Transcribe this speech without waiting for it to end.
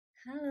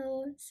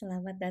Halo,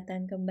 selamat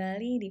datang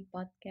kembali di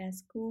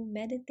podcastku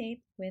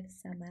Meditate with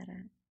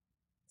Samara.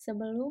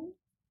 Sebelum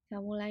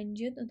kamu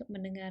lanjut untuk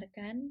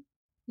mendengarkan,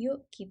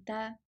 yuk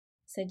kita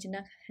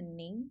sejenak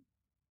hening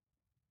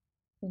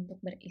untuk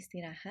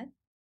beristirahat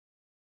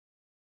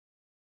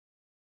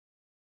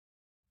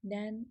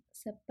dan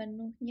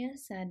sepenuhnya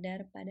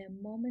sadar pada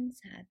momen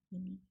saat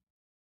ini.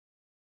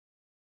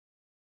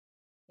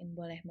 Yang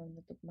boleh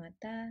menutup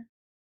mata,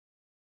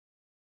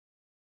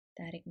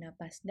 tarik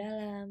napas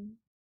dalam,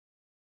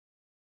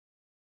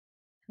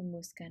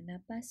 hembuskan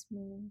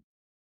napasmu,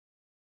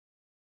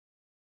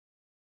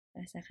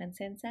 rasakan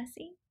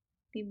sensasi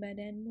di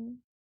badanmu.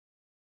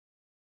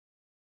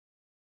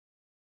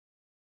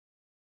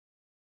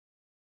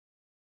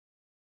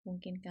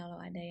 Mungkin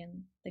kalau ada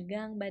yang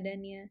tegang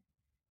badannya,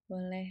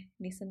 boleh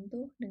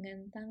disentuh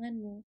dengan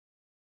tanganmu.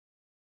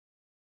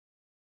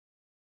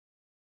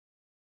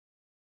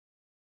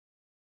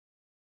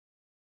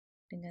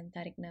 Dengan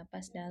tarik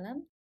napas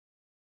dalam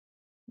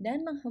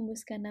dan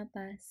menghembuskan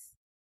napas,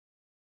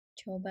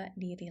 coba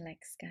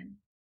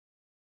dirilekskan.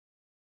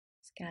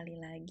 Sekali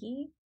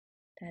lagi,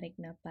 tarik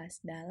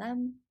napas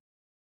dalam,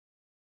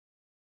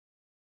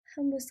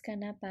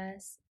 hembuskan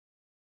napas,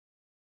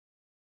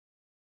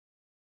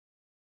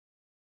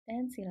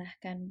 dan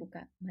silahkan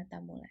buka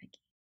matamu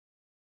lagi.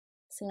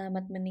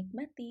 Selamat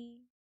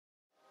menikmati.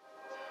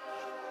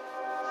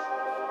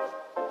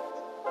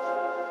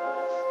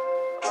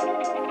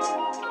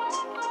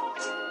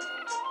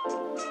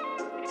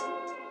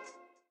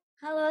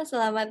 Halo,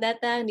 selamat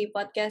datang di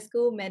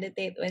podcastku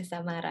Meditate with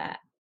Samara.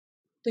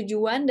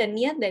 Tujuan dan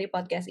niat dari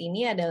podcast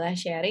ini adalah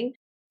sharing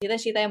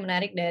cita-cita yang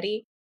menarik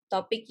dari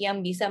topik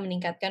yang bisa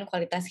meningkatkan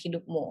kualitas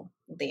hidupmu,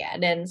 gitu ya.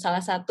 Dan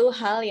salah satu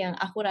hal yang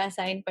aku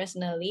rasain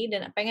personally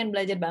dan pengen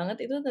belajar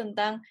banget itu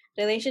tentang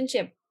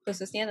relationship,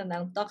 khususnya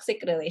tentang toxic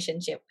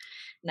relationship.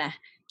 Nah,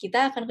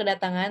 kita akan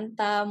kedatangan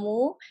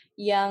tamu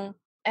yang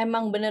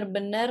emang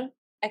benar-benar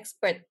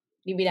expert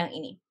di bidang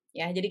ini.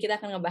 Ya, jadi kita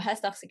akan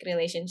ngebahas toxic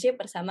relationship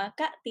bersama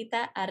Kak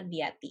Tita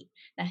Ardiati.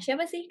 Nah,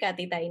 siapa sih Kak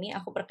Tita ini?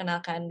 Aku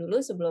perkenalkan dulu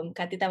sebelum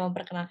Kak Tita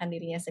memperkenalkan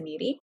dirinya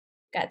sendiri.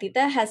 Kak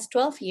Tita has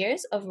 12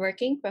 years of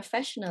working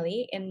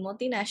professionally in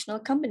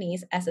multinational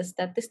companies as a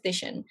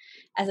statistician.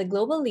 As a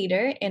global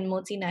leader in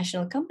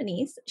multinational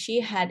companies, she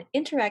had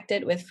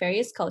interacted with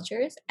various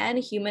cultures and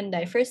human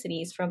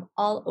diversities from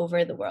all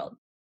over the world.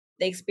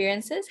 The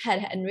experiences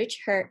had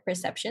enriched her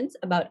perceptions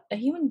about a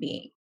human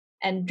being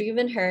and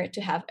driven her to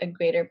have a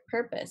greater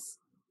purpose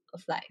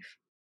of life.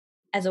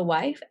 As a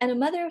wife and a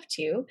mother of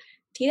two,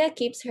 Tita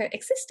keeps her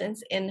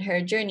existence in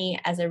her journey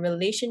as a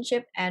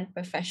relationship and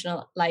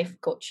professional life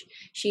coach.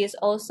 She is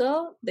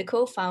also the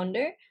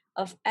co-founder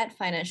of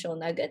 @Financial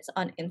Nuggets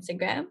on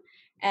Instagram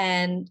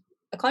and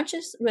a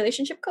conscious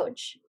relationship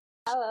coach.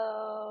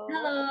 Halo.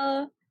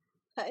 Halo,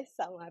 Hai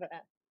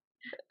Samara.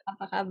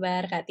 apa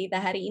kabar Kak Tita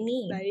hari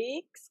ini?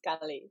 Baik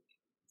sekali.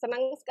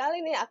 Senang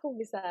sekali nih aku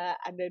bisa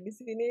ada di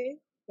sini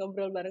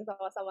ngobrol bareng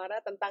sama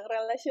Samara tentang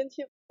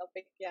relationship,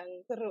 topik yang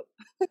seru.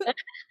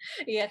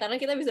 Iya,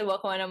 karena kita bisa bawa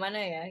kemana-mana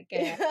ya.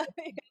 Kayak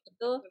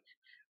itu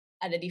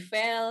ada di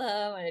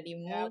film, ada di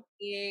Yap.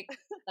 musik,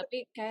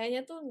 tapi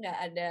kayaknya tuh nggak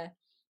ada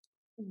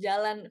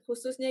jalan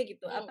khususnya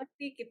gitu. Apa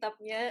sih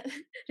kitabnya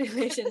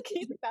relationship?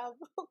 Kitab,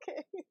 oke.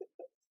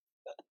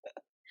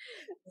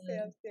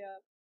 Hmm.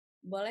 Siap.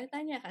 Boleh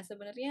tanya Kak,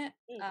 sebenarnya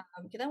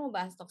kita mau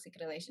bahas toxic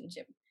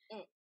relationship.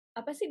 Hmm.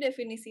 Apa sih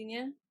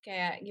definisinya?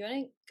 Kayak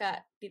gimana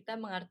Kak Tita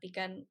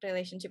mengartikan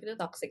relationship itu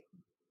toxic?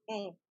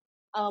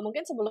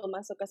 Mungkin sebelum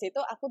masuk ke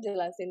situ aku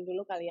jelasin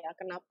dulu kali ya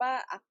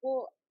kenapa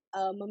aku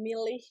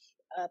memilih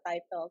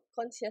title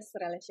Conscious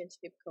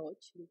Relationship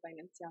Coach di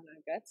Financial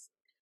Nuggets.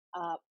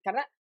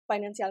 Karena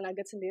Financial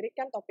Nuggets sendiri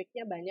kan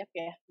topiknya banyak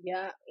ya,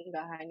 dia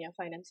nggak hanya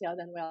financial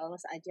dan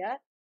wellness aja.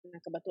 Nah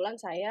kebetulan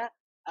saya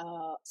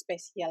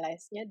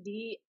spesialisnya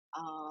di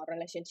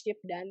relationship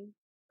dan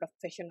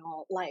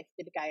professional life,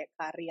 jadi kayak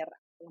karir,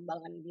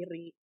 pengembangan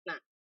diri. Nah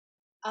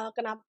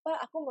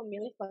kenapa aku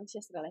memilih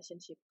Conscious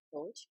Relationship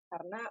Coach?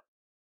 Karena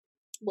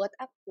buat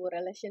aku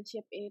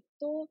relationship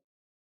itu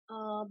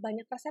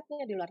banyak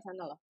resepnya di luar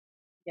sana loh.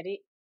 Jadi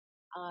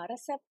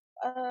resep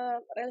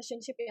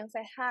relationship yang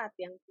sehat,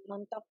 yang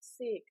non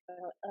toxic,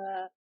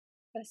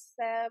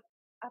 resep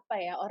apa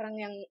ya orang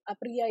yang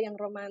pria yang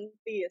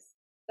romantis,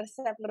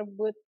 resep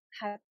merebut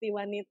hati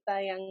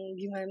wanita yang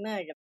gimana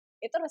gitu.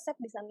 Itu resep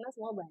di sana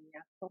semua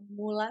banyak,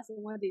 formula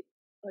semua di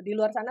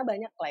luar sana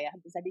banyak lah ya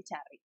bisa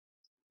dicari.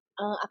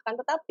 Akan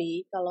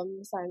tetapi kalau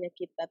misalnya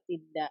kita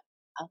tidak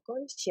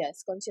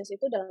conscious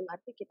itu dalam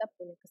arti kita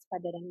punya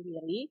kesadaran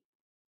diri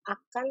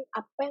akan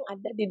apa yang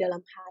ada di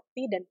dalam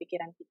hati dan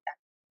pikiran kita.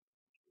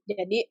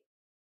 Jadi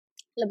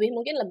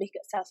mungkin lebih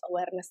ke self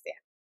awareness ya.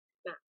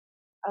 Nah,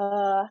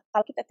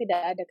 kalau kita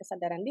tidak ada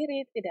kesadaran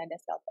diri, tidak ada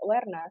self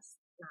awareness,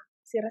 nah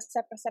si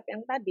resep-resep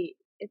yang tadi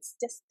it's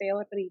just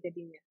theory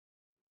jadinya.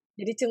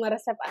 Jadi cuma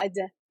resep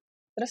aja.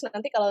 Terus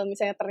nanti kalau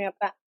misalnya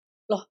ternyata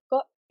loh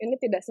kok ini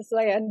tidak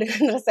sesuai ya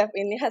dengan resep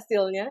ini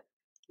hasilnya,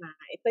 nah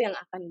itu yang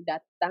akan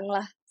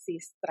datanglah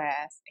si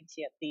stres,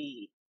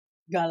 anxiety,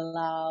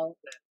 galau.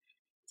 Nah,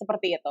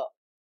 Seperti itu.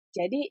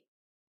 Jadi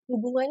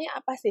hubungannya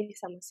apa sih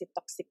sama si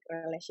toxic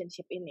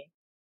relationship ini?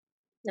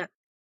 Nah,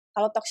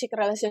 kalau toxic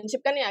relationship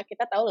kan ya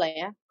kita tahu lah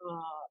ya,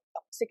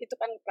 toxic itu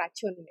kan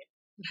racun ya.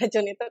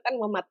 Racun itu kan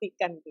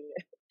mematikan gitu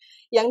ya.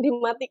 Yang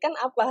dimatikan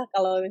apa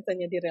kalau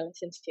misalnya di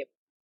relationship?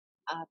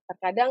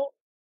 Terkadang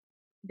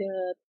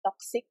the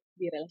toxic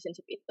di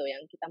relationship itu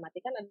yang kita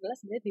matikan adalah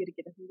sebenarnya diri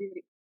kita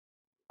sendiri,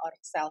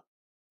 ourself.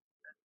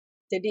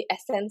 Jadi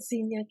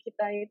esensinya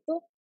kita itu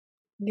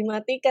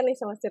dimatikan nih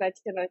sama si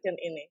racun-racun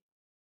ini.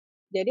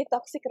 Jadi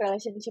toxic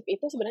relationship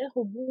itu sebenarnya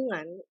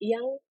hubungan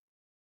yang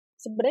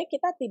sebenarnya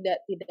kita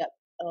tidak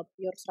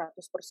pure 100%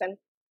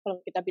 kalau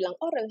kita bilang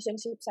oh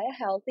relationship saya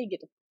healthy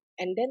gitu.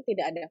 And then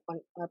tidak ada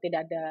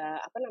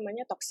apa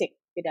namanya toxic,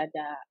 tidak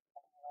ada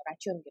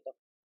racun gitu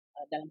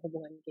dalam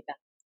hubungan kita.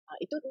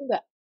 Itu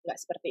enggak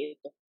seperti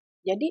itu.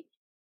 Jadi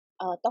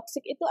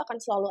toxic itu akan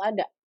selalu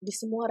ada di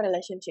semua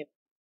relationship.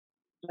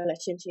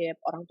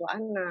 Relationship orang tua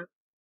anak,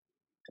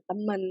 ke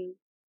teman,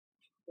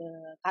 ke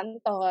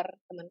kantor,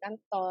 teman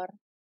kantor,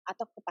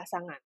 atau ke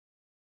pasangan.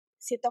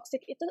 Si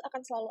toxic itu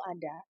akan selalu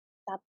ada,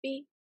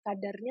 tapi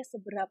kadarnya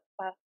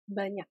seberapa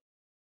banyak.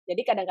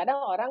 Jadi kadang-kadang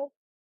orang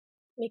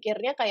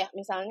mikirnya kayak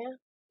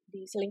misalnya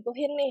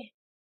diselingkuhin nih,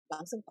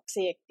 langsung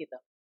toxic gitu.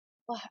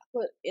 Wah,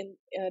 aku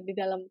di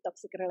dalam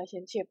toxic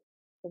relationship.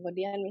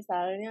 Kemudian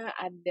misalnya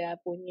ada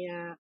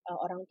punya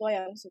orang tua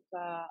yang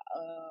suka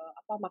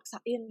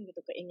maksain gitu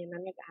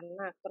keinginannya ke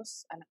anak,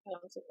 terus anaknya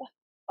langsung wah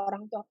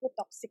orang tua aku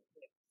toxic,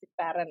 toxic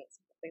parent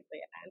seperti itu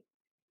ya kan.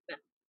 Nah,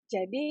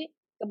 jadi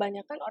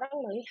kebanyakan orang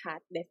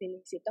melihat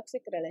definisi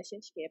toxic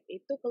relationship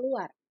itu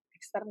keluar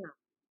eksternal.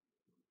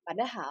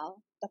 Padahal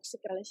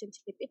toxic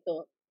relationship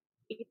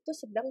itu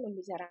sedang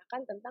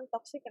membicarakan tentang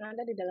toxic yang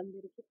ada di dalam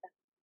diri kita.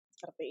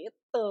 Seperti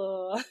itu.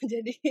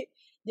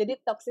 jadi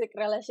toxic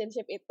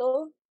relationship itu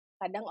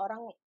kadang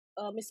orang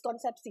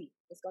miskonsepsi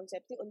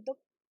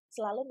untuk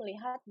selalu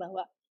melihat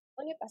bahwa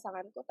oh ini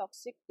pasanganku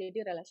toxic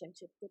jadi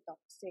relationshipku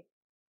toxic.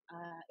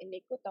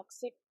 Iniku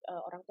toxic,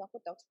 orang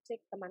tuaku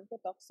toxic, temanku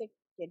toxic.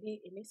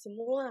 Jadi ini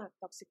semua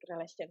toxic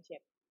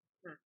relationship.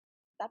 Nah,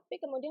 tapi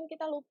kemudian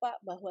kita lupa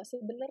bahwa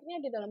sebenarnya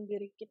di dalam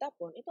diri kita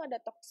pun itu ada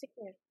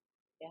toksiknya,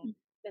 ya.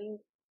 Dan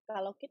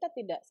kalau kita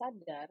tidak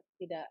sadar,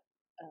 tidak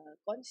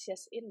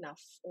conscious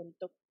enough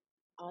untuk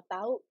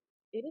tahu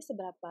ini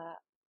seberapa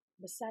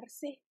besar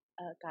sih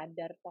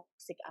kadar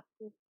toksik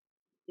aku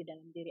di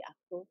dalam diri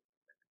aku,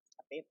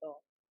 seperti itu.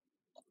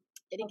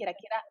 Jadi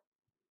kira-kira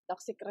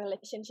toxic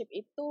relationship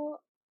itu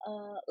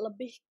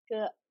lebih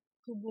ke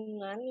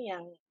hubungan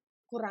yang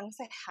kurang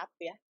sehat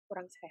ya,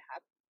 kurang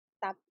sehat.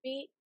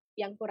 Tapi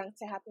yang kurang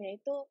sehatnya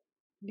itu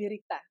diri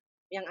kita,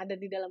 yang ada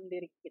di dalam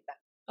diri kita.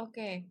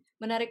 Oke,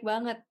 menarik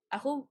banget.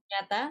 Aku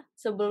ternyata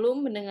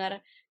sebelum mendengar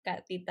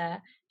Kak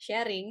Tita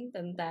sharing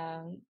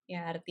tentang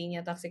ya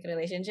artinya toxic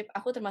relationship,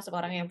 aku termasuk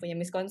orang yang punya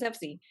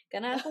miskonsepsi.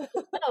 Karena aku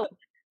tahu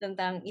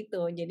tentang itu.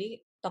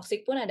 Jadi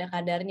toxic pun ada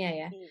kadarnya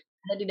ya.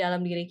 Ada di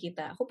dalam diri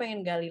kita. Aku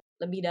pengen gali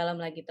lebih dalam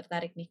lagi,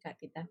 tertarik nih Kak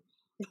Tita.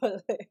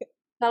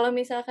 Kalau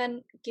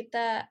misalkan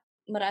kita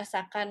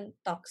merasakan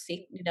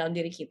toxic di dalam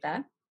diri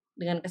kita,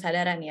 dengan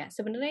kesadaran ya,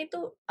 sebenarnya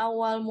itu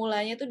awal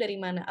mulanya tuh dari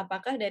mana?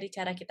 Apakah dari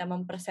cara kita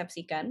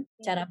mempersepsikan,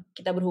 cara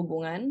kita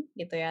berhubungan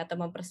gitu ya, atau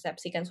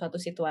mempersepsikan suatu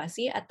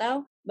situasi,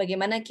 atau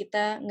bagaimana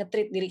kita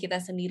nge-treat diri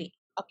kita sendiri?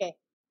 Oke,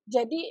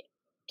 jadi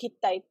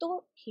kita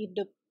itu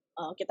hidup,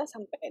 kita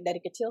sampai dari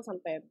kecil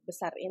sampai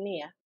besar ini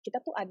ya, kita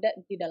tuh ada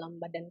di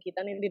dalam badan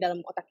kita nih, di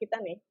dalam otak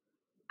kita nih,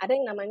 ada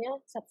yang namanya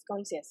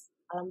subconscious,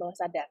 alam bawah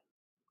sadar.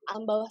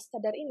 Alam bawah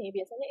sadar ini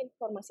biasanya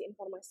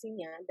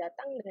informasi-informasinya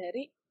datang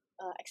dari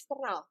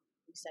eksternal,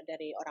 bisa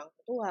dari orang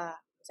tua.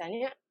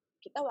 Misalnya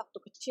kita waktu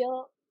kecil,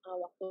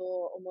 waktu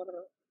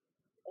umur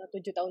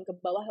 7 tahun ke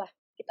bawah lah,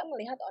 kita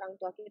melihat orang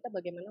tua kita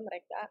bagaimana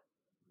mereka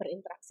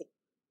berinteraksi,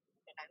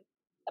 ya kan?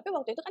 Tapi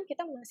waktu itu kan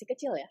kita masih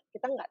kecil ya,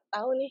 kita nggak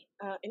tahu nih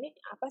ini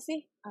apa sih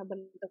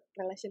bentuk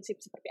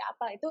relationship seperti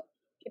apa. Itu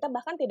kita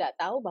bahkan tidak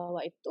tahu bahwa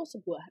itu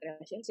sebuah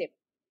relationship.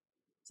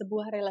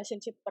 Sebuah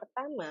relationship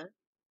pertama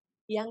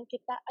yang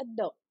kita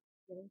adopt,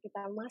 yang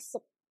kita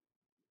masuk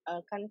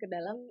kan ke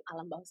dalam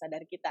alam bawah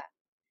sadar kita.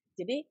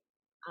 Jadi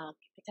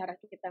cara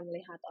kita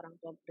melihat orang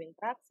tua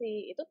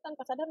berinteraksi itu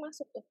tanpa sadar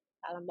masuk tuh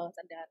ke alam bawah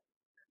sadar.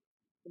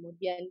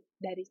 Kemudian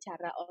dari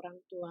cara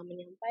orang tua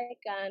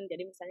menyampaikan,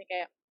 jadi misalnya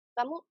kayak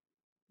kamu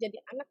jadi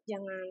anak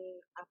jangan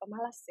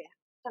malas ya,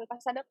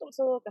 tanpa sadar tuh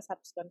masuk ke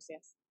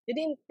subconscious.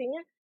 Jadi intinya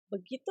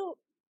begitu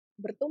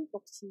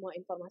bertumpuk semua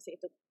informasi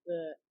itu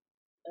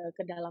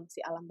ke dalam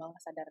si alam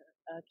bawah sadar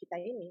kita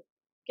ini,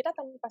 kita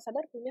tanpa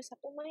sadar punya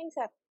satu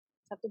mindset,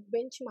 satu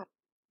benchmark.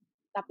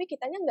 Tapi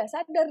kitanya nggak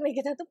sadar nih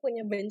kita tuh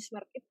punya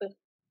benchmark itu.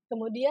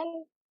 Kemudian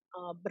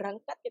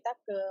berangkat kita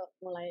ke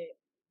mulai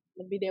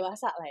lebih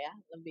dewasa lah ya,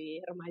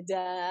 lebih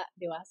remaja,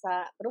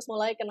 dewasa, terus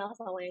mulai kenal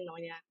sama yang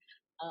namanya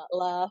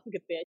love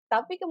gitu ya.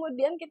 Tapi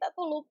kemudian kita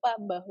tuh lupa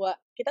bahwa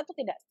kita tuh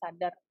tidak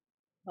sadar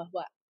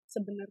bahwa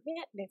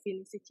sebenarnya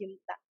definisi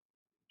cinta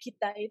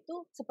kita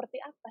itu seperti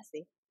apa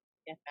sih,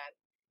 ya kan?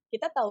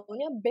 Kita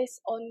tahunya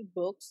based on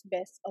books,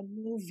 based on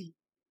movie.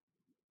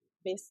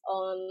 based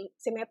on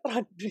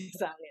sinetron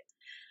misalnya,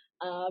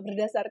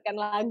 berdasarkan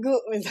lagu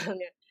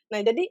misalnya. Nah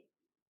jadi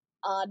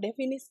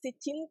definisi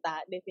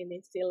cinta,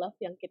 definisi love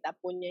yang kita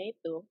punya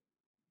itu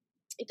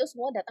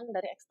semua datang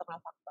dari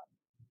eksternal faktor.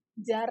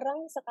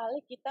 Jarang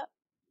sekali kita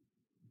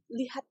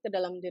lihat ke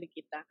dalam diri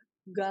kita,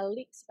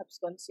 gali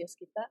subconscious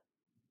kita,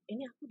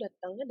 ini aku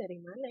datangnya dari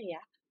mana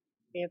ya?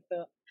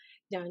 Gitu.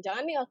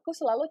 Jangan-jangan nih aku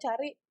selalu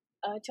cari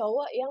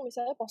cowok yang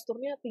misalnya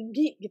posturnya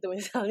tinggi gitu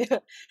misalnya.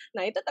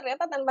 Nah itu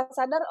ternyata tanpa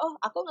sadar, oh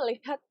aku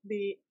ngelihat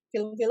di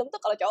film-film tuh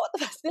kalau cowok tuh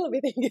pasti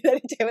lebih tinggi dari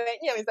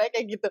ceweknya misalnya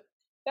kayak gitu.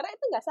 Karena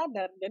itu nggak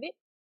sadar. Jadi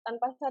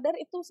tanpa sadar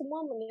itu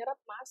semua menyerap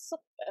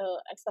masuk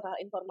eksternal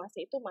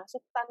informasi itu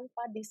masuk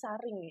tanpa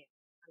disaring ya.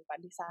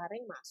 Tanpa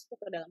disaring masuk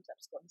ke dalam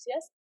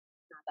subconscious.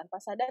 Nah tanpa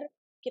sadar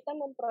kita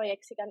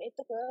memproyeksikan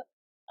itu ke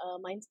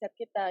mindset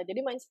kita. Jadi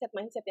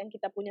mindset yang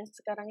kita punya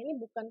sekarang ini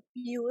bukan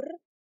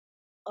pure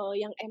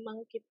yang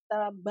emang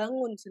kita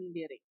bangun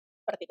sendiri.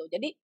 Seperti itu.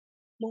 Jadi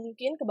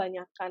mungkin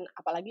kebanyakan,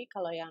 apalagi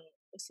kalau yang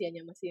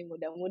usianya masih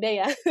muda-muda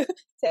ya,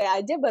 saya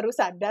aja baru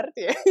sadar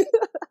ya.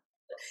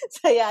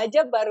 Saya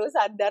aja baru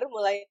sadar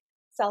mulai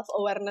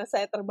self-awareness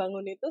saya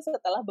terbangun itu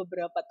setelah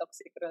beberapa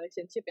toxic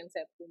relationship yang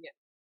saya punya.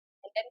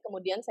 Dan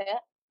kemudian saya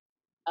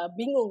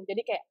bingung.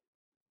 Jadi kayak,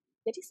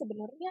 jadi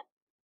sebenarnya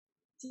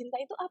cinta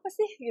itu apa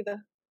sih gitu?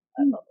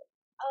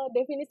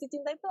 Definisi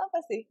cinta itu apa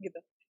sih gitu?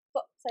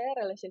 Kok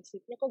saya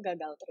relationship-nya kok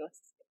gagal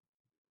terus?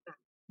 Nah,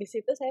 di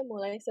situ saya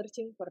mulai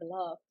searching for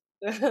love.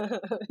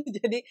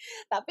 Jadi,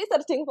 tapi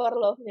searching for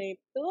love-nya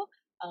itu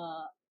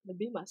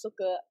lebih masuk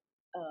ke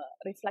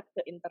reflect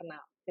ke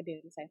internal, ke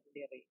diri saya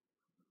sendiri.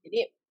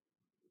 Jadi,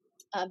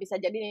 bisa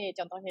jadi nih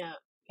contohnya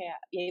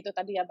kayak ya itu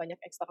tadi ya banyak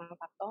eksternal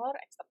faktor,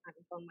 eksternal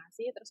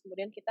informasi, terus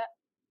kemudian kita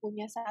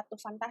punya satu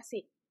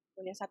fantasi,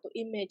 punya satu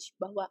image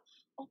bahwa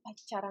oh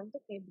pacaran tuh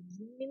kayak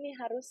begini nih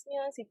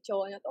harusnya si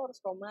cowoknya tuh harus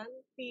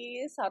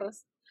romantis,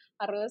 harus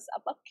harus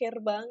apa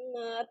care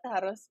banget,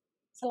 harus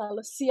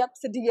selalu siap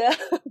sedia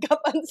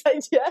kapan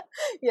saja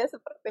ya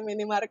seperti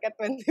minimarket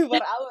 24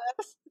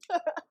 hours.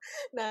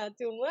 Nah,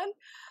 cuman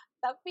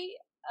tapi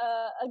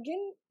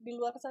again di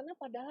luar sana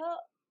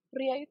padahal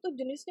pria itu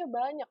jenisnya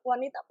banyak,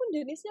 wanita pun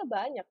jenisnya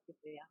banyak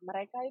gitu ya.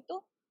 Mereka itu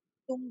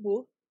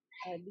tumbuh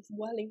di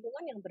sebuah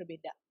lingkungan yang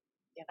berbeda,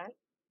 ya kan?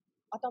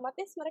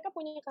 Otomatis mereka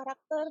punya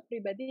karakter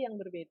pribadi yang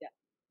berbeda.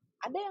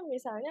 Ada yang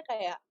misalnya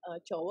kayak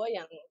cowok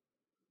yang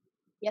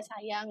ya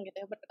sayang gitu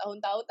ya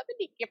bertahun-tahun tapi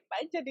dikip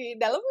aja di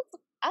dalam itu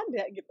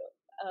ada gitu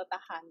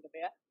tahan gitu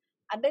ya.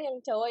 Ada yang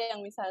cowok yang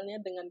misalnya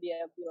dengan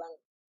dia bilang,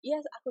 "Iya,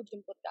 aku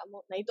jemput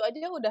kamu." Nah, itu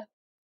aja udah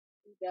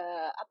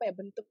apa ya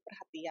bentuk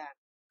perhatian.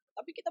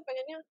 Tapi kita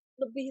pengennya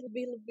lebih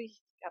lebih lebih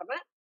karena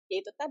ya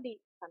itu tadi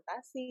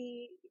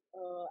fantasi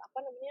apa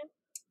namanya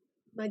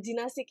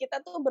imajinasi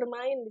kita tuh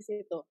bermain di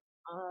situ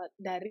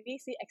dari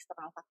si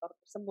eksternal faktor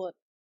tersebut.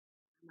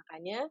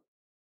 Makanya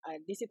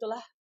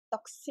disitulah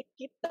toksik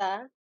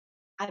kita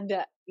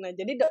ada. Nah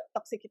jadi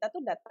toksik kita tuh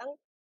datang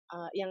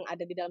yang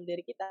ada di dalam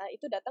diri kita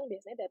itu datang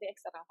biasanya dari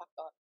eksternal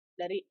faktor,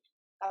 dari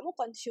kamu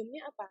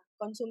konsumnya apa,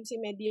 konsumsi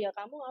media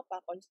kamu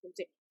apa,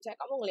 konsumsi misalnya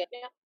kamu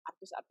ngelihatnya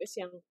artis-artis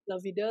yang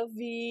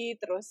lovey-dovey,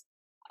 terus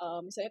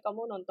misalnya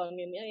kamu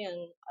nontoninnya yang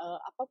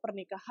apa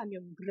pernikahan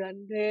yang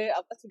grande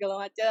apa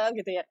segala macam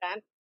gitu ya kan.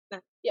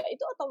 Nah ya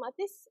itu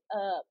otomatis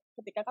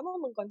ketika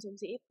kamu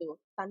mengkonsumsi itu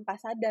tanpa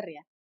sadar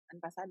ya,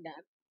 tanpa sadar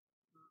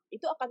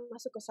itu akan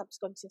masuk ke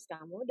subconscious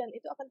kamu dan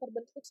itu akan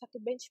terbentuk satu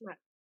benchmark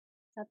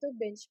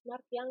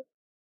yang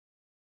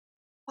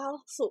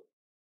palsu,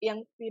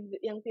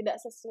 yang tidak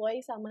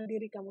sesuai sama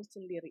diri kamu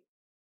sendiri.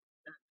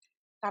 Nah,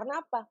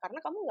 karena apa?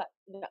 Karena kamu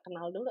nggak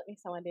kenal dulu nih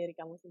sama diri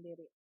kamu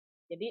sendiri.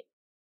 Jadi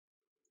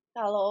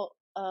kalau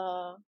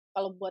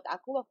kalau buat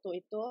aku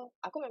waktu itu,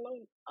 aku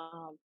memang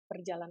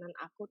perjalanan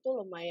aku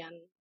tuh lumayan.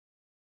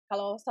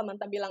 Kalau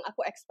Samantha bilang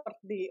aku expert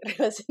di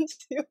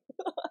relationship,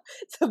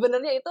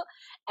 sebenarnya itu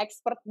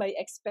expert by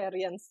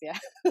experience ya.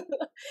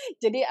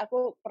 Jadi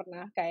aku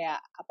pernah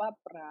kayak apa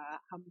pernah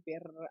hampir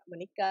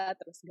menikah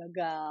terus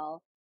gagal,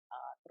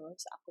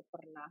 terus aku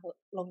pernah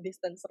long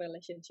distance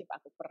relationship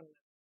aku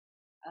pernah,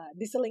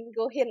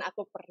 diselingkuhin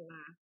aku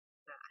pernah.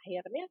 Nah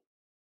akhirnya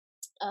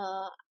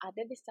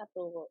ada di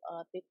satu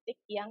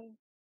titik yang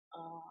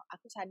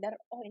aku sadar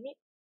oh ini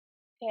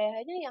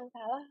kayaknya yang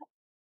salah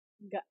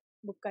nggak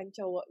bukan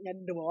cowoknya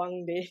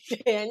doang deh,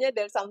 kayaknya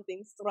there's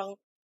something wrong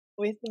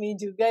with me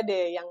juga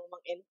deh yang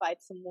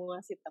meng-invite semua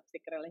si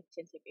toxic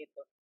relationship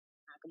itu.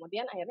 Nah,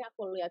 kemudian akhirnya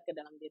aku lihat ke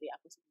dalam diri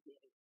aku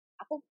sendiri.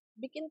 Aku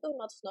bikin tuh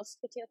notes-notes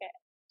kecil kayak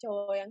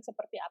cowok yang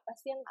seperti apa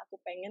sih yang aku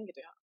pengen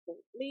gitu ya. Aku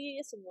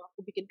list semua,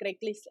 aku bikin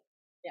Craigslist.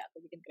 Ya,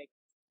 aku bikin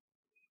Craigslist.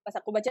 Pas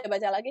aku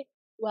baca-baca lagi,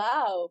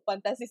 wow,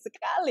 fantasi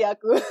sekali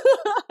aku.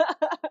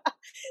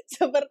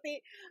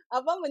 Seperti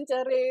apa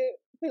mencari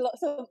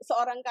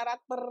seorang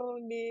karakter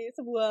di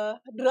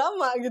sebuah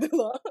drama gitu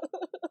loh.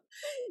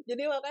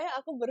 Jadi makanya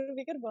aku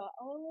berpikir bahwa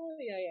oh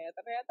ya ya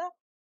ternyata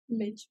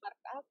benchmark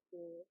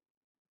aku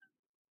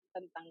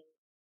tentang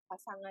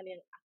pasangan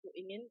yang aku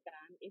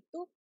inginkan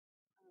itu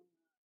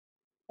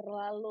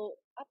terlalu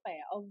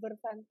over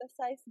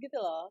fantasize gitu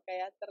loh,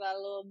 kayak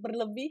terlalu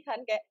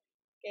berlebihan, kayak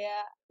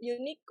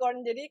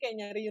unicorn, jadi kayak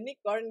nyari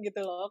unicorn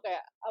gitu loh,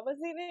 kayak apa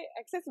sih ini,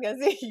 eksis gak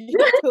sih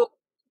gitu.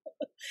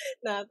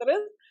 Nah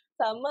terus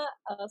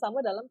sama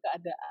dalam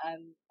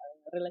keadaan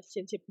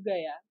relationship juga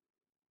ya.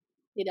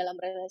 Di dalam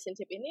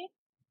relationship ini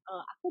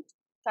aku,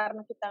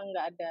 karena kita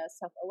nggak ada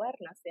self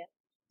awareness ya,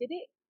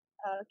 jadi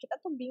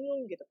kita tuh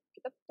bingung gitu,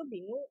 kita tuh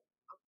bingung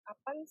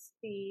kapan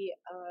si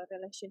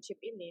relationship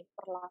ini,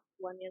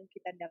 perlakuan yang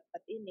kita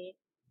dapat ini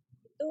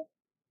itu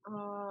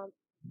uh,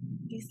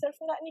 deserve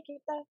nggak nih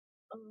kita,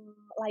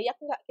 layak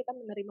nggak kita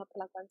menerima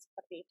perlakuan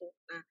seperti itu.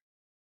 Nah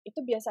itu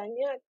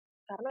biasanya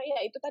karena ya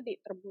itu tadi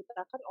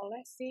terbutakan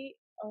oleh si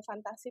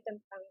fantasi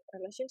tentang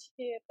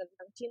relationship,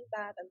 tentang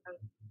cinta, tentang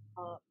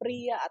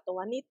pria atau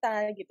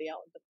wanita gitu ya,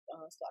 untuk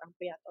seorang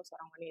pria atau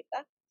seorang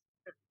wanita.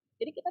 Nah,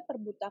 jadi kita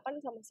terbutakan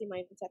sama si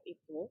mindset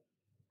itu.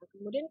 Nah,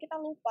 kemudian kita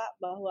lupa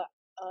bahwa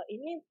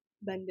ini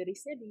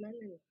boundariesnya di mana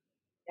nih,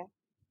 ya.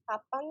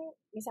 Kapan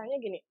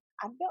misalnya gini,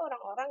 ada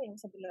orang-orang yang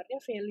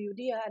sebenarnya value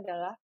dia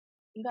adalah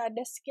nggak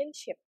ada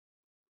skinship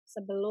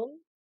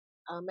sebelum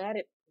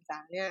married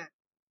misalnya.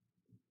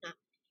 Nah,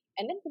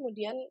 and then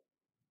kemudian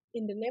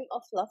in the name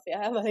of love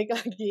ya, balik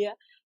lagi ya.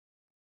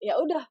 Ya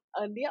udah,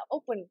 dia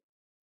open.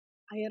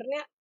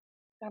 Akhirnya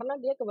karena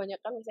dia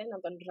kebanyakan misalnya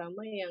nonton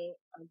drama yang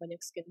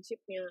banyak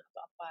skinship-nya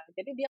atau apa.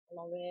 Jadi dia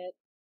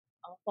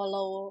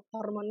follow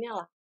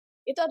hormonnya lah.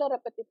 Itu ada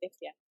repetitif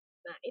ya.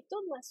 Nah, itu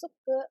masuk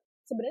ke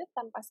sebenarnya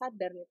tanpa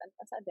sadar nih,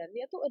 tanpa sadar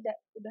dia tuh udah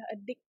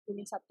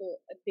punya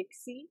satu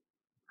adiksi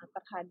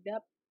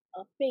terhadap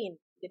pain.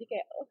 Jadi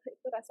kayak oh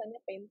itu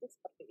rasanya pain tuh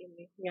seperti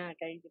ini. Ya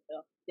kayak gitu.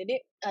 Jadi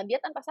dia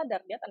tanpa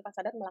sadar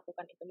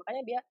melakukan itu.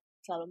 Makanya dia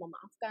selalu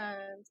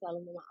memaafkan,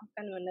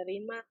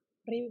 menerima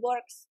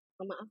reworks,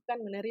 memaafkan,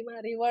 menerima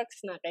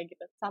reworks. Nah, kayak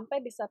gitu.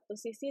 Sampai di satu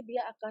sisi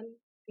dia akan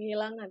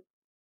kehilangan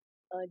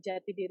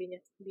jati dirinya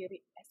sendiri,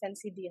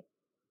 esensi dia,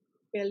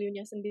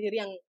 value-nya sendiri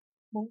yang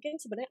mungkin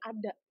sebenarnya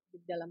ada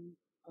di dalam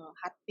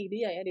hati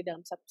dia ya, di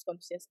dalam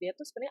subconscious dia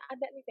tuh sebenarnya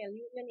ada nih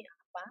value-nya nih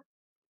apa.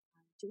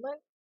 Cuman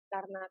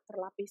karena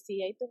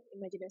terlapisi yaitu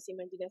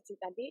imajinasi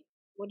tadi,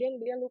 kemudian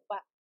dia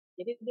lupa.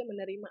 Jadi dia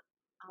menerima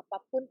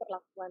apapun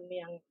perlakuan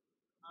yang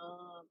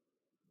uh,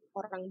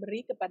 orang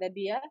beri kepada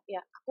dia, ya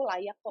aku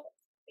layak kok.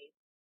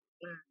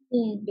 Nah,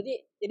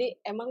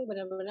 jadi emang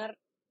benar-benar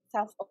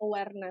self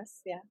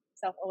awareness ya,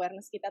 self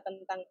awareness kita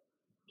tentang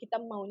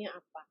kita maunya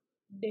apa,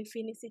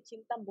 definisi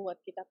cinta buat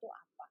kita tuh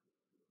apa,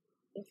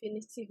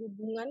 definisi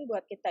hubungan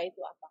buat kita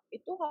itu apa,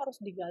 itu harus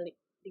digali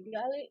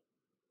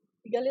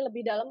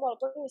lebih dalam.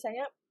 Walaupun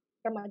misalnya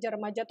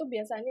remaja-remaja tuh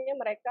biasanya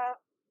mereka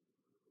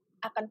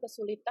akan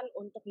kesulitan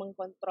untuk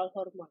mengkontrol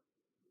hormon,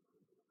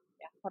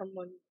 ya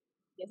hormon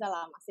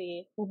biasalah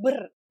masih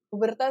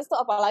pubertas tuh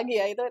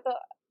apalagi ya, itu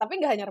tapi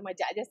nggak hanya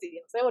remaja aja sih,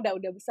 saya udah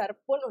besar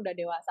pun, udah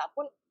dewasa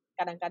pun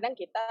kadang-kadang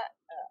kita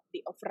di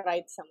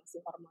override sama si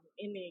hormon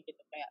ini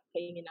gitu, kayak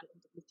keinginan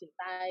untuk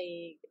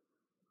dicintai gitu.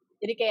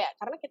 Jadi kayak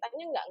karena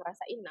kitanya nggak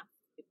ngerasa enough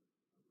gitu.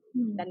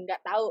 Dan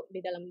nggak tahu di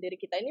dalam diri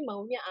kita ini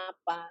maunya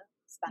apa,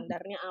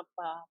 standarnya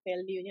apa,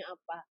 value-nya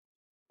apa.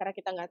 Karena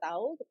kita nggak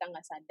tahu, kita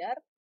nggak sadar,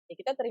 ya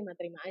kita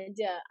terima-terima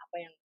aja apa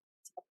yang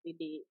seperti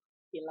di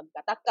film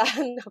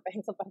katakan, apa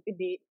yang seperti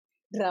di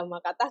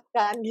drama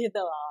katakan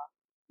gitu loh.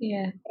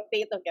 Iya. Seperti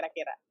itu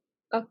kira-kira.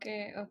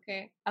 Oke.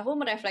 Aku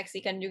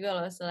merefleksikan juga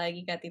loh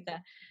selagi Kak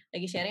Tita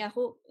lagi sharing,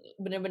 aku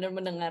benar-benar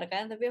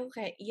mendengarkan, tapi aku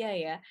kayak iya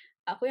ya.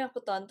 Yang aku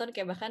tonton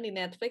kayak bahkan di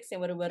Netflix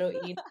yang baru-baru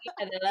ini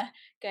adalah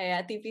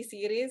kayak TV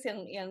series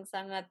yang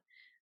sangat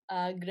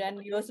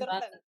grandios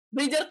banget.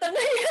 Bridgerton.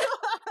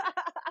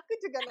 Aku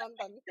juga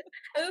nonton.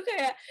 Aku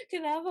kayak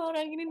kenapa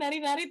orang ini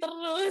nari-nari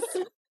terus?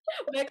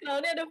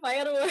 Background-nya ada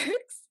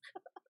fireworks.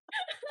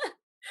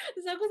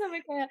 Terus aku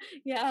sampai kayak,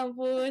 ya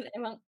ampun,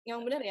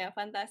 emang bener ya,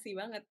 fantasi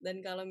banget.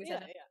 Dan kalau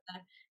misalnya kita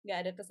nggak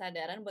ada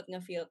kesadaran buat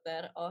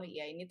ngefilter, oh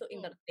iya ini tuh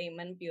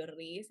entertainment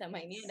purely, sama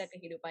ini ada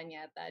kehidupan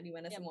nyata, di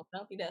mana semua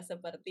orang tidak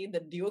seperti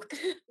The Duke.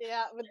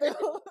 Iya, betul.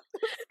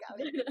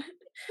 Sekali.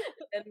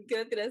 Dan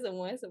kita tidak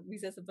semua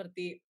bisa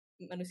seperti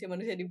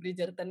manusia-manusia di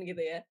Bridgerton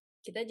gitu ya.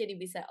 Kita jadi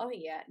bisa, oh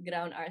iya,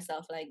 ground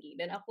ourselves lagi.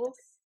 Dan aku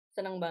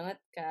senang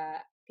banget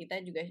Kak Tita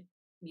juga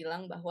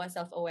bilang bahwa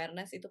self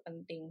awareness itu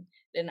penting,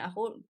 dan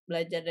aku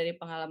belajar dari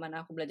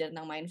pengalaman aku belajar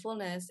tentang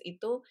mindfulness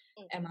itu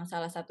emang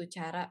salah satu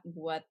cara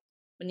buat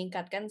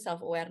meningkatkan self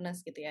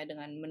awareness gitu ya,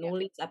 dengan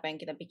menulis apa yang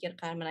kita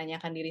pikirkan,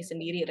 menanyakan diri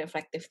sendiri,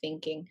 reflective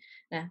thinking.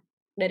 Nah,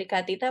 dari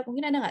Kak Tita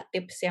mungkin ada nggak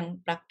tips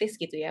yang praktis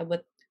gitu ya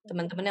buat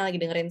teman-teman yang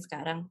lagi dengerin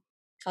sekarang,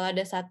 kalau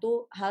ada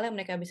satu hal yang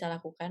mereka bisa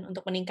lakukan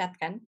untuk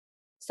meningkatkan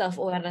self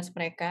awareness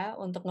mereka,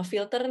 untuk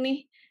ngefilter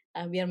nih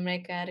biar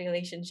mereka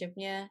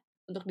relationship-nya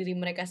untuk diri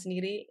mereka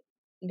sendiri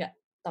nggak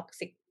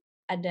toxic.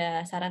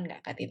 Ada saran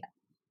nggak Kak Tita?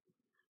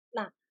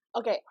 Nah,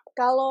 oke.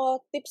 Kalau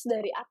tips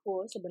dari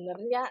aku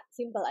sebenarnya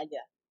simple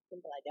aja.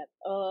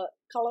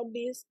 Kalau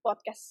di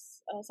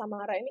podcast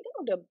Samara ini kan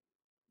udah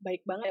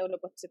baik banget ya, udah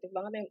positif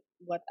banget ya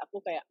buat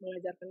aku, kayak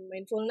mengajarkan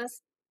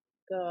mindfulness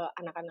ke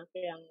anak-anak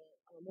yang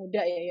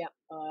muda ya,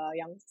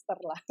 youngster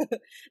lah.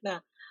 Nah,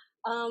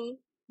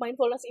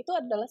 mindfulness itu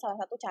adalah salah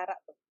satu cara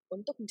tuh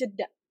untuk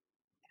jeda,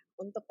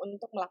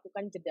 untuk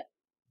melakukan jeda.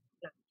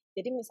 Nah,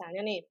 jadi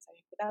misalnya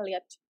kita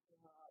lihat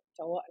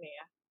cowok nih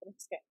ya,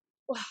 terus kayak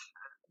wah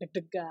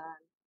deg-degan,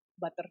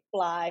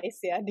 butterflies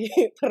ya di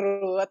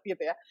perut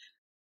gitu ya.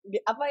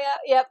 Apa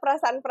ya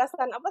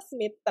perasaan-perasaan apa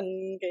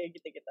smitten kayak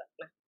gitu-gitu.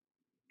 Nah,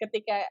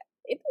 ketika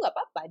itu nggak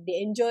apa-apa,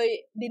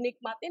 di-enjoy,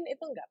 dinikmatin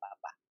itu nggak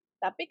apa-apa.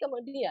 Tapi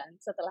kemudian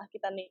setelah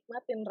kita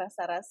nikmatin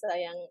rasa-rasa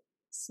yang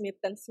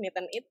smitten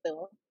itu,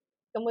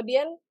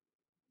 kemudian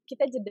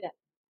kita jeda.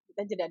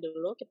 Kita jeda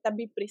dulu, kita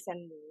be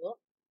present dulu.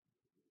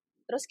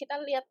 Terus kita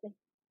lihat nih,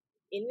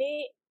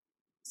 ini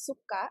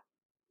suka,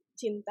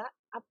 cinta,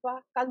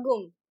 apa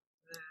kagum.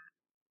 Nah,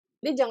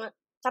 jadi jangan,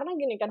 karena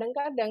gini,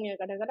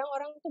 kadang-kadang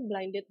orang tuh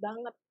blinded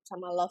banget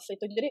sama love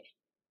itu. Jadi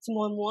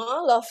semua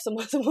love,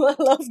 semua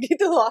love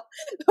gitu loh.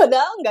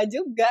 Padahal nggak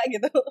juga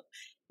gitu.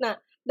 Nah,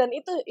 dan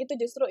itu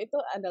justru itu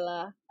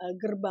adalah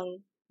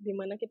gerbang di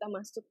mana kita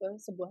masuk ke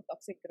sebuah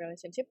toxic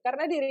relationship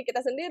karena diri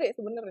kita sendiri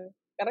sebenarnya.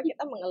 Karena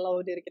kita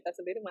mengelola diri kita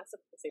sendiri masuk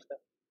ke situ.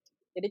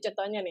 Jadi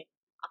contohnya nih,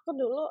 aku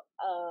dulu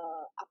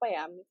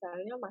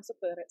misalnya masuk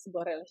ke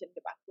sebuah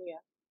relationship aku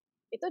ya.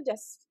 Itu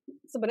just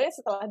sebenarnya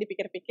setelah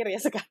dipikir-pikir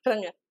ya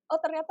sekarang ya. Oh,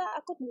 ternyata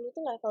aku dulu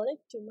tuh levelnya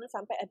cuma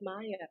sampai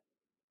admire.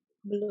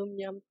 Belum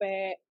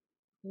nyampe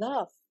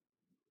love.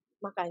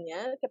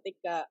 Makanya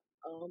ketika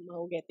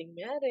mau getting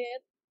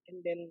married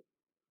and then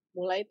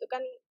mulai itu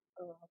kan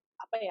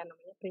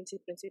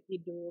prinsip-prinsip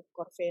hidup,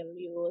 core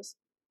values,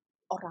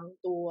 orang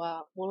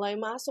tua mulai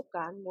masuk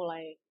kan,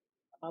 mulai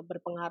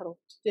berpengaruh.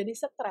 Jadi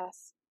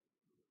stres.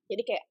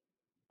 Jadi kayak,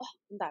 oh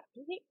bentar,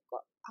 ini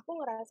kok aku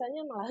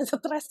ngerasanya malah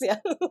stres ya.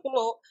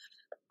 Mau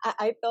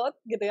I thought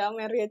gitu ya,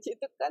 marriage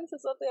itu kan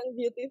sesuatu yang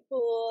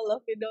beautiful,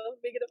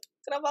 lovey-dovey gitu.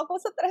 Kenapa aku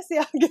stres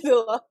ya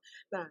gitu loh.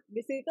 Nah,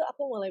 di situ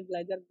aku mulai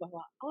belajar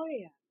bahwa, oh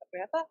iya,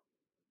 ternyata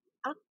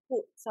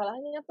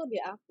salahnya tuh di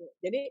aku.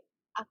 Jadi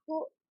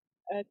aku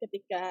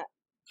ketika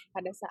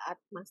pada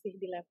saat masih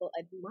di level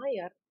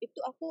admire,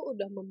 itu aku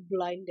udah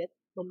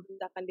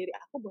membutakan diri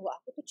aku bahwa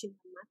aku tuh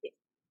cinta mati.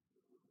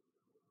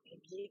 Kayak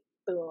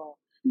gitu.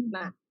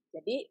 Nah,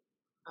 jadi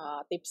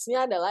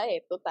tipsnya adalah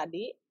yaitu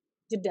tadi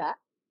jeda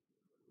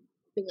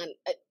dengan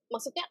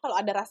maksudnya kalau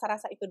ada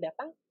rasa-rasa itu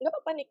datang, nggak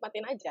apa-apa,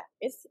 nikmatin aja.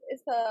 It's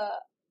a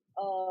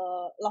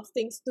love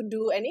things to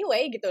do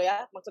anyway gitu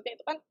ya. Maksudnya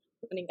itu kan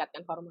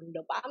meningkatkan hormon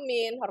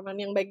dopamin, hormon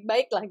yang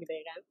baik-baik lah gitu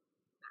ya kan.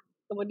 Nah,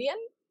 kemudian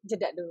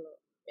jeda dulu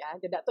ya,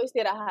 jeda tuh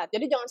istirahat.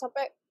 Jadi jangan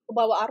sampai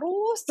kebawa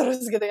arus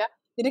terus gitu ya.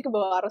 Jadi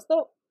kebawa arus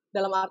tuh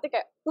dalam arti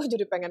kayak,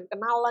 jadi pengen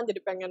kenalan, jadi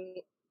pengen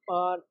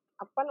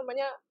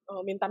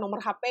minta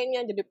nomor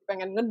HP-nya, jadi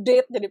pengen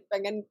ngedate, jadi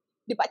pengen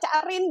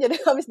dipacarin, jadi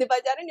habis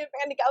dipacarin jadi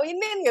pengen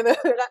dikawinin gitu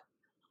kan.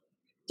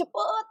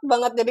 Cepet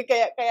banget, jadi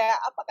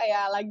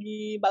kayak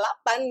lagi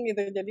balapan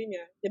gitu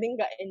jadinya. Jadi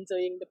nggak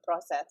enjoying the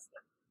process.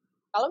 Nah,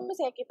 kalau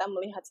misalnya kita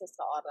melihat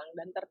seseorang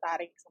dan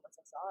tertarik sama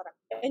seseorang,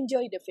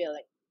 enjoy the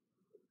feeling.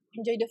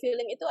 Enjoy the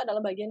feeling itu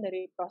adalah bagian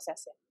dari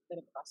proses ya,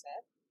 dari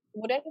proses.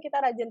 Kemudian kita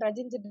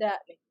rajin-rajin jeda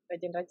nih,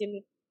 rajin-rajin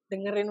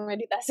dengerin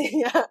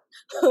meditasinya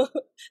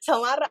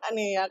Samara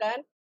nih ya kan.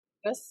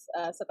 Terus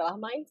setelah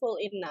mindful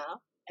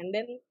enough, and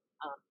then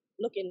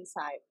look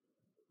inside.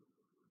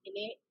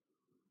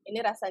 Ini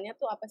rasanya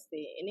tuh apa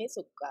sih? Ini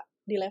suka.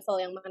 Di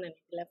level yang mana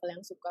nih? Di level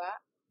yang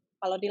suka.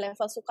 Kalau di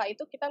level suka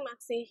itu kita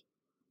masih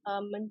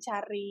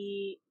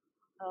mencari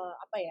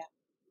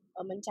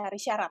mencari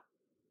syarat.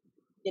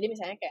 Jadi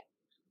misalnya kayak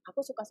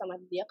aku suka sama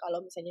dia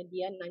kalau misalnya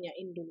dia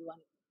nanyain duluan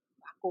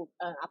aku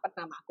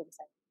nama aku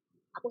misalnya.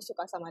 Aku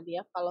suka sama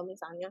dia kalau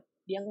misalnya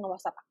dia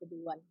nge-WhatsApp aku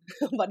duluan.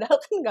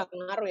 Padahal kan nggak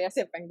ngaruh ya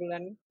siapa yang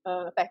duluan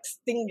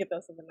texting gitu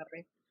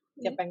sebenarnya.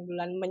 Siapa yang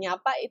duluan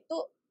menyapa itu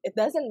it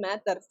doesn't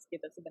matter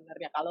gitu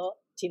sebenarnya kalau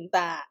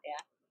cinta ya.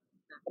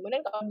 Nah,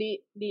 kemudian kalau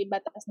di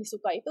batas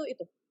disuka itu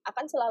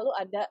akan selalu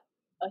ada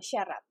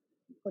syarat,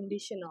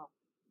 conditional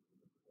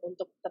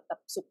untuk tetap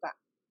suka,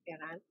 ya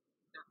kan?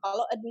 Nah,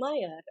 kalau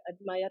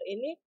admire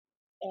ini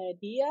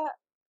dia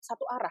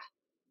satu arah.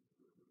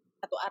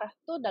 Satu arah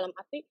tuh dalam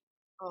arti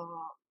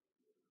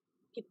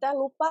kita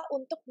lupa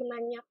untuk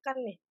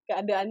menanyakan nih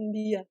keadaan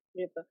dia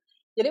gitu.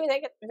 Jadi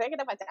misalnya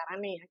kita pacaran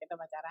nih ya, kita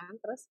pacaran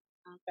terus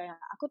kayak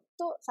aku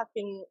tuh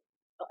saking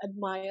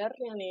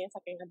admire-nya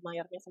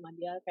sama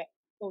dia kayak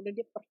udah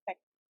dia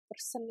perfect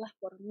person lah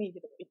for me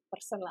gitu,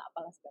 person lah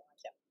apalah segala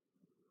macam.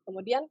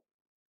 Kemudian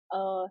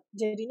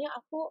jadinya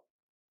aku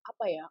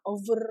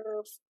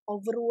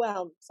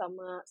overwhelmed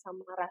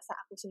sama rasa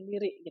aku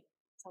sendiri gitu,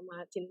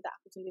 sama cinta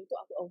aku sendiri tuh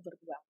aku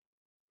overwhelmed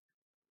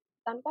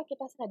tanpa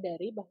kita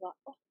sadari bahwa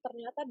oh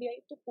ternyata dia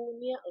itu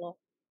punya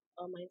loh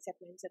mindset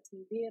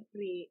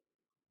sendiri,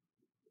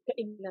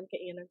 keinginan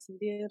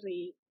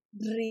sendiri,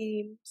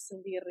 dream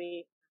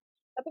sendiri.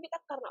 Tapi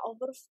kita karena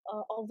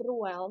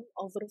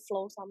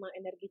overflow sama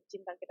energi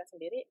cinta kita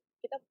sendiri,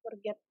 kita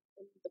forget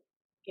untuk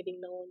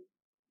getting known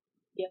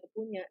dia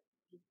punya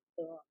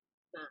gitu.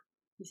 Nah,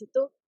 di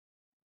situ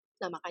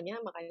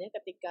makanya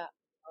ketika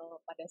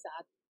pada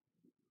saat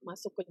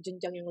masuk ke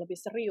jenjang yang lebih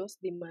serius,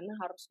 di mana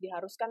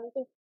diharuskan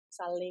tuh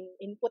saling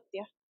input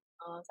ya,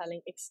 saling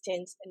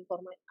exchange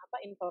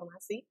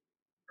informasi.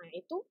 Nah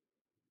itu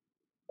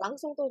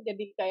langsung tuh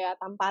jadi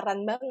kayak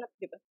tamparan banget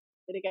gitu.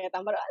 Jadi kayak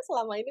tamparan,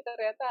 selama ini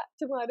ternyata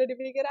cuma ada di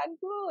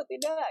pikiranku,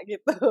 tidak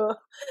gitu.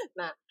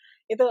 Nah,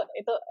 itu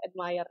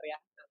admire ya.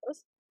 Nah,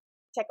 terus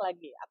cek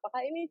lagi,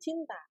 apakah ini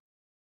cinta?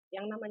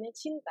 Yang namanya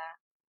cinta,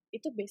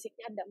 itu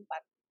basicnya ada 4.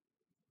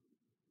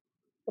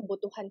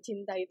 Kebutuhan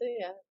cinta itu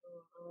ya,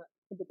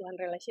 kebutuhan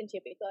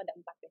relationship itu ada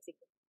 4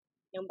 basicnya.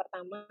 Yang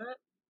pertama,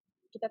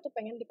 kita tuh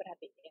pengen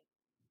diperhatiin.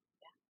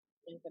 Ya.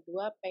 Yang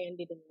kedua, pengen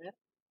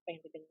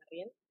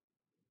didengerin.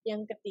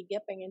 Yang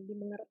ketiga, pengen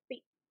dimengerti.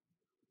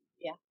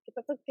 Ya, kita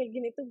tuh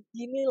kayak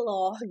gini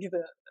loh gitu,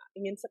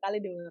 ingin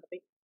sekali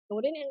dimengerti.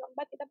 Kemudian yang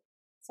keempat, kita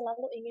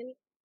selalu ingin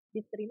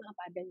diterima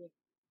apa adanya,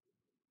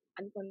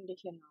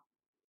 unconditional.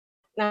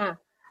 Nah,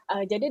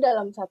 jadi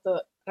dalam satu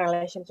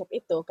relationship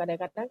itu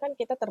kadang-kadang kan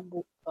kita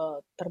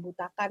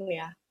terbutakan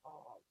ya,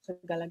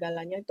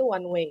 segala-galanya itu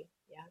one way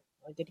ya.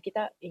 Jadi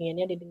kita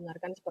inginnya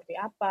didengarkan seperti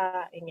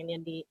apa, inginnya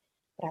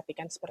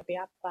diperhatikan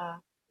seperti apa,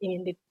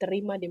 ingin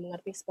diterima,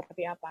 dimengerti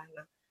seperti apa.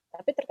 Nah,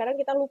 tapi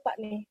terkadang kita lupa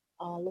nih,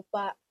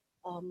 lupa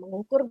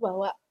mengukur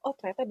bahwa oh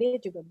ternyata dia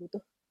juga butuh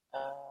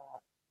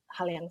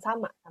hal yang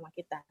sama sama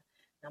kita.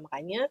 Nah,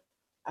 makanya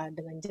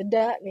dengan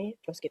jeda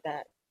nih, terus kita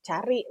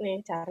cari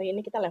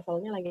ini kita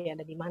levelnya lagi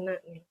ada di mana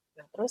nih.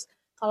 Nah, terus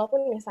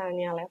kalaupun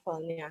misalnya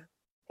levelnya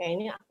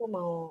kayaknya aku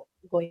mau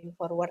going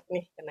forward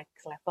nih ke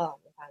next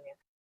level misalnya.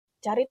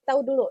 Cari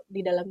tahu dulu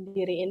di dalam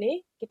diri ini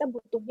kita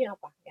butuhnya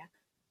apa ya.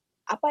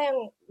 Apa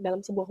yang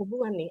dalam sebuah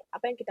hubungan nih,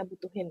 apa yang kita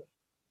butuhin.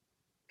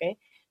 Oke.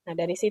 Nah,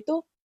 dari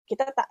situ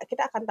kita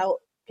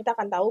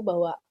akan tahu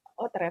bahwa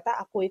oh ternyata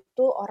aku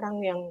itu orang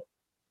yang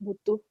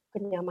butuh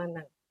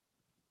kenyamanan.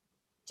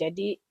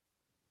 Jadi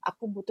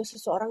aku butuh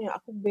seseorang yang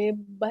aku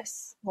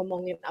bebas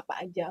ngomongin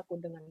apa aja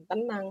aku dengan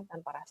tenang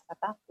tanpa rasa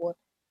takut.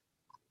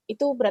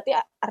 Itu berarti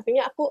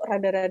artinya aku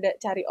rada-rada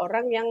cari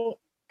orang yang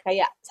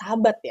kayak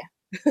sahabat ya.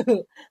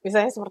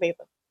 Misalnya seperti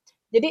itu.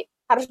 Jadi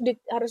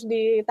harus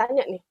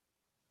ditanya nih,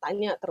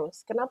 tanya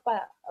terus,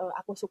 kenapa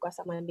aku suka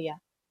sama dia?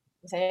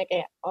 Misalnya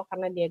kayak oh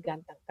karena dia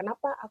ganteng.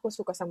 Kenapa aku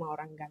suka sama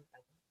orang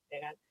ganteng? Ya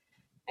kan?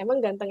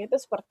 Emang ganteng itu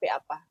seperti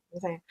apa?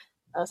 Misalnya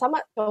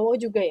sama cowok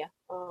juga ya.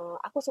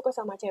 Aku suka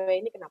sama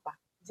cewek ini kenapa?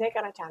 Misalnya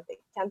karena cantik.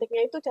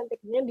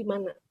 Cantiknya di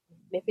mana?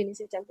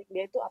 Definisi cantik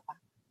dia itu apa?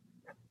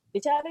 Nah,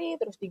 dicari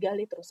terus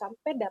digali terus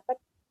sampai dapat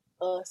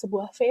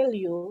sebuah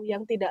value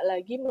yang tidak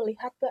lagi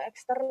melihat ke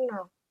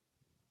eksternal.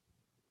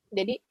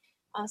 Jadi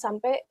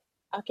sampai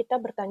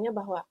kita bertanya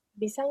bahwa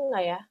bisa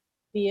nggak ya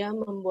dia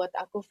membuat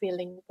aku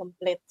feeling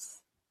complete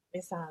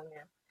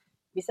misalnya.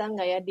 Bisa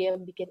nggak ya dia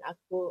bikin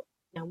aku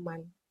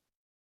nyaman.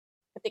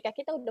 Ketika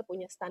kita udah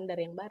punya standar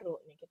yang baru,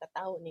 nih kita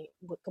tahu nih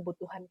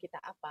kebutuhan kita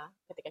apa,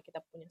 ketika kita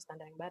punya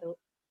standar yang baru,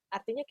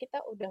 artinya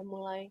kita udah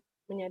mulai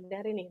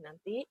menyadari nih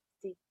nanti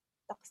si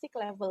toxic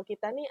level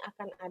kita nih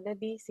akan ada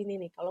di sini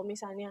nih. Kalau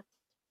misalnya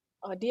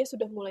dia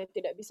sudah mulai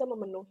tidak bisa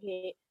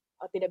memenuhi,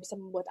 tidak bisa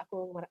membuat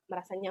aku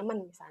merasa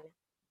nyaman misalnya.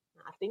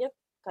 Nah, artinya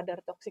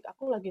kadar toksik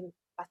aku lagi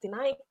pasti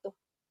naik tuh,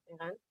 ya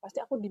kan? Pasti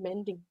aku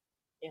demanding,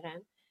 ya kan?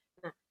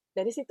 Nah,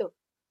 dari situ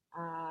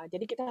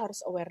jadi kita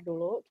harus aware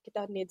dulu,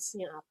 kita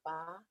needs-nya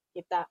apa,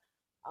 kita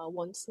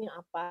wants-nya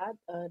apa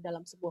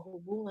dalam sebuah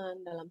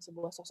hubungan, dalam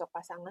sebuah sosok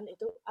pasangan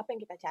itu apa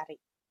yang kita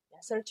cari. Ya,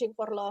 searching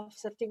for love,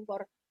 searching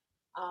for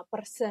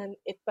person,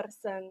 it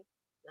person.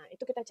 Nah,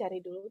 itu kita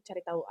cari dulu,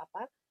 cari tahu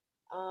apa.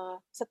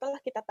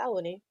 Setelah kita tahu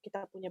nih,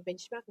 kita punya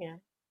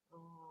benchmarknya,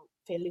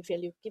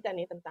 value-value kita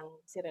nih tentang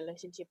si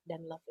relationship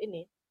dan love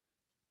ini,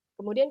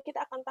 kemudian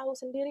kita akan tahu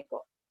sendiri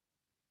kok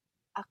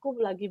aku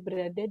lagi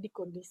berada di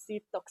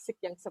kondisi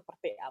toksik yang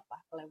seperti apa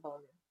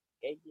levelnya.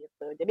 Kayak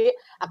gitu. Jadi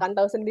akan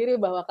tahu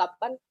sendiri bahwa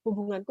kapan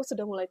hubunganku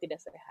sudah mulai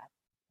tidak sehat.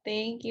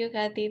 Thank you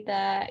Kak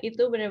Tita.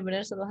 Itu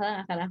benar-benar suatu hal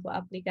yang akan aku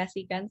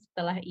aplikasikan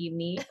setelah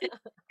ini.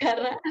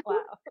 Karena aku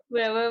Wow.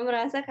 benar-benar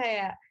merasa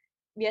kayak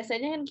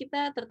biasanya kan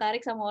kita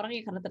tertarik sama orang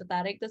ya karena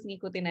tertarik terus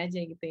ngikutin aja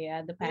gitu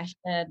ya, the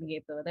passion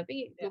gitu.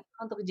 Tapi Ya, lupa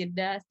untuk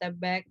jeda, step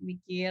back,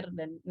 mikir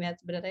dan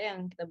lihat sebenarnya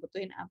yang kita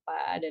butuhin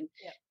apa dan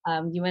ya,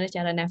 gimana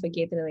cara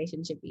navigate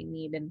relationship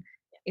ini dan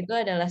ya. itu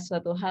adalah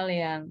suatu hal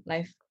yang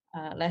life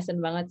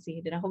lesson banget sih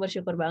dan aku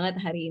bersyukur banget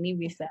hari ini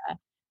bisa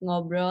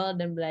ngobrol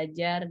dan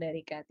belajar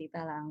dari Kak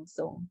Tita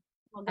langsung.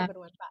 Semoga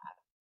bermanfaat.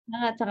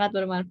 Sangat-sangat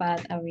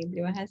bermanfaat, amin.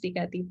 Terima kasih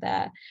Kak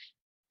Tita.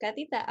 Kak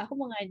Tita, aku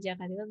mau ngajak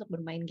Kak Tita untuk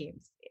bermain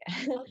games. Ya.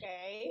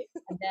 Oke.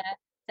 Ada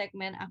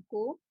segmen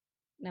aku,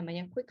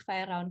 namanya Quick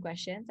Fire Round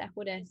Questions.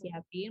 Aku udah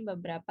siapin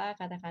beberapa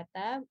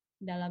kata-kata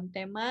dalam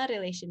tema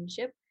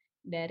relationship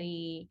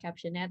dari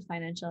captionnya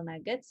Financial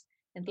Nuggets.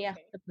 Nanti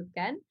aku Oke.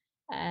 sebutkan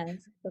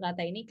satu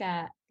kata ini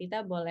Kak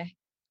Tita boleh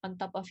on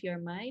top of your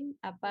mind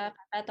apa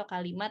kata atau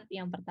kalimat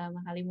yang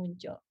pertama kali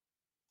muncul.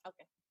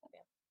 Oke.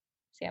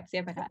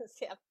 Siap-siap ya Kak?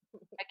 Siap.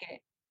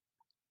 Oke.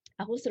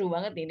 Aku seru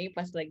banget nih, ini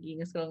pas lagi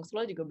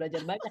nge-scroll-scroll juga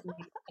belajar banyak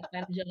nih.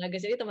 Financial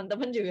Nuggets jadi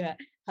teman-teman juga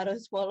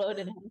harus follow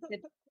dan harus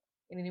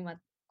ini nih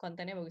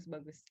kontennya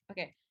bagus-bagus.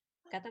 Oke.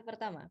 Kata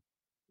pertama,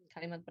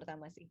 kalimat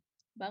pertama sih.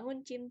 Bangun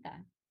cinta.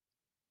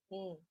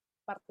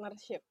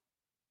 Partnership.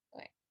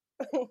 Weh,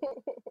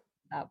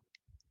 mantap.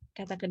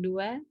 Kata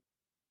kedua,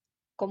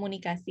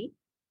 komunikasi.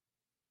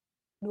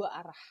 Dua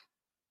arah.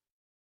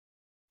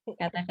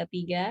 Kata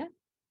ketiga,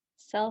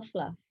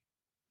 self-love.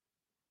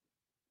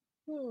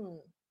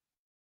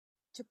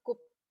 Cukup.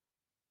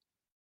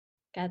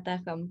 Kata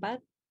keempat,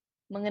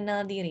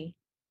 mengenal diri.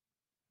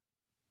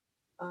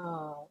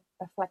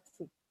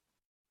 Refleksi.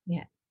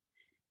 Ya.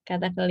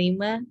 Kata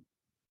kelima,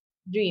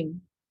 dream.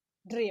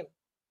 Dream.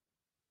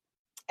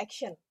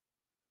 Action.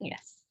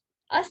 Yes.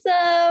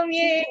 Awesome,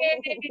 yay!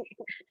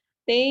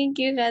 Thank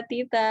you, Kak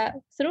Tita.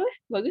 Seru ya?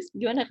 Bagus.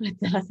 Gimana Kak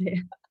Tita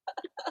rasanya?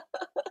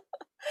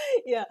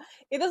 Ya,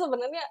 itu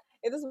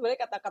sebenarnya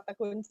kata-kata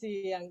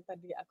kunci yang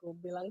tadi aku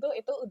bilang tuh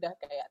itu udah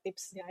kayak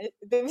tipsnya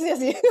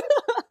sih.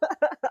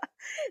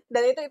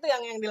 Dan itu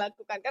yang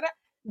dilakukan karena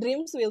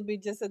dreams will be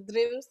just a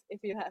dreams if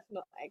you have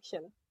no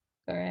action.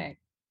 Correct.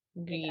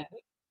 Ya Agree. kan?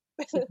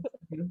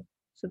 Setuju.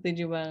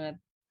 Setuju banget.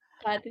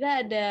 Kak Tita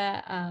ada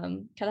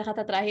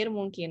kata-kata terakhir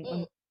mungkin Hmm,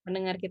 untuk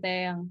pendengar kita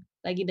yang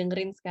lagi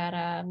dengerin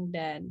sekarang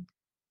dan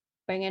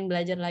pengen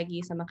belajar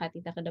lagi sama Kak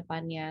Tita ke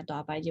depannya atau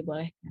apa aja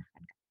boleh.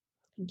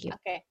 Thank you.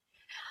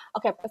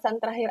 Oke, pesan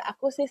terakhir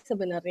aku sih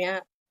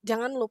sebenarnya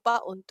jangan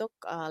lupa untuk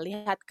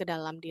lihat ke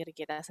dalam diri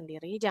kita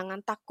sendiri, jangan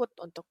takut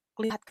untuk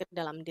lihat ke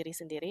dalam diri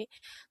sendiri,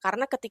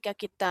 karena ketika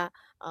kita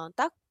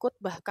takut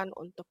bahkan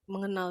untuk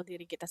mengenal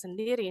diri kita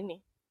sendiri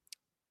nih,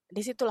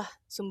 disitulah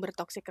sumber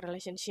toxic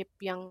relationship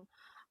yang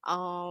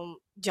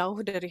jauh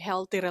dari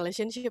healthy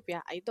relationship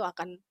ya, itu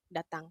akan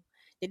datang.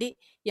 Jadi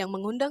yang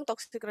mengundang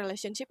toxic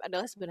relationship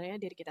adalah sebenarnya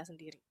diri kita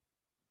sendiri.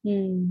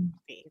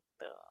 Seperti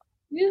itu.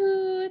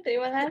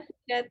 Terima kasih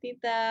Kak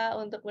Tita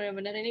untuk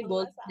benar-benar ini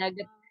gold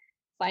nugget,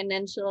 Sama-sama.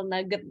 financial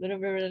nugget,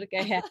 benar-benar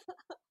kayak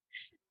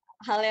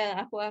hal yang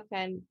aku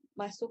akan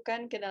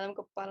masukkan ke dalam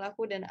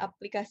kepalaku dan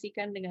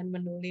aplikasikan dengan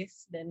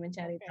menulis dan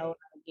mencari tahu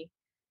Oke, lagi.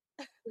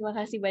 Terima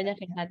kasih banyak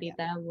ya Kak siap-siap.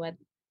 Tita buat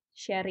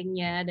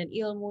sharingnya dan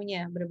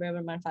ilmunya, benar-benar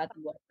bermanfaat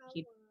buat Sama-sama.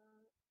 hidup.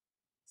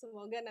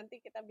 Semoga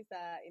nanti kita bisa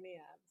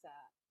bisa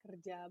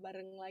kerja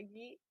bareng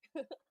lagi.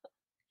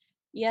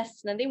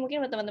 Yes, nanti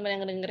mungkin buat teman-teman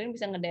yang ngedengerin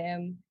bisa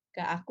nge-DM ke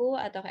aku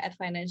atau ke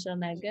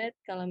 @financialnugget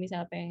kalau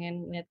misal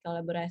pengen lihat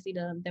kolaborasi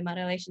dalam tema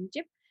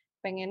relationship,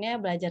 pengennya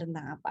belajar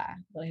tentang apa,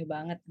 boleh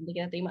banget nanti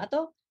kita terima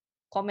atau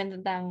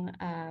komen tentang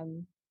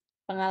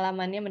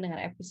pengalamannya mendengar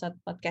episode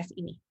podcast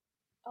ini.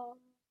 Oh,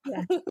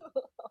 Ya,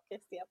 oke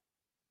siap.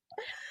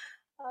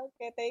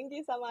 Oke, thank you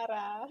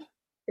Samara.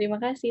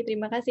 terima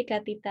kasih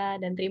Kak Tita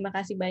dan terima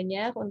kasih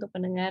banyak untuk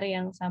pendengar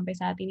yang sampai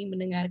saat ini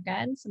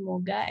mendengarkan.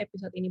 Semoga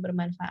episode ini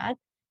bermanfaat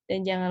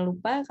dan jangan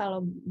lupa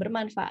kalau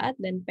bermanfaat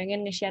dan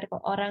pengen nge-share ke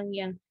orang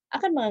yang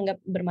akan menganggap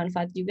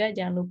bermanfaat juga,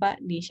 jangan lupa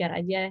di-share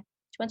aja.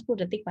 Cuma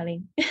 10 detik paling.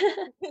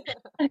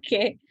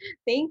 Oke,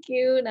 thank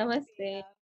you. Namaste. Siap.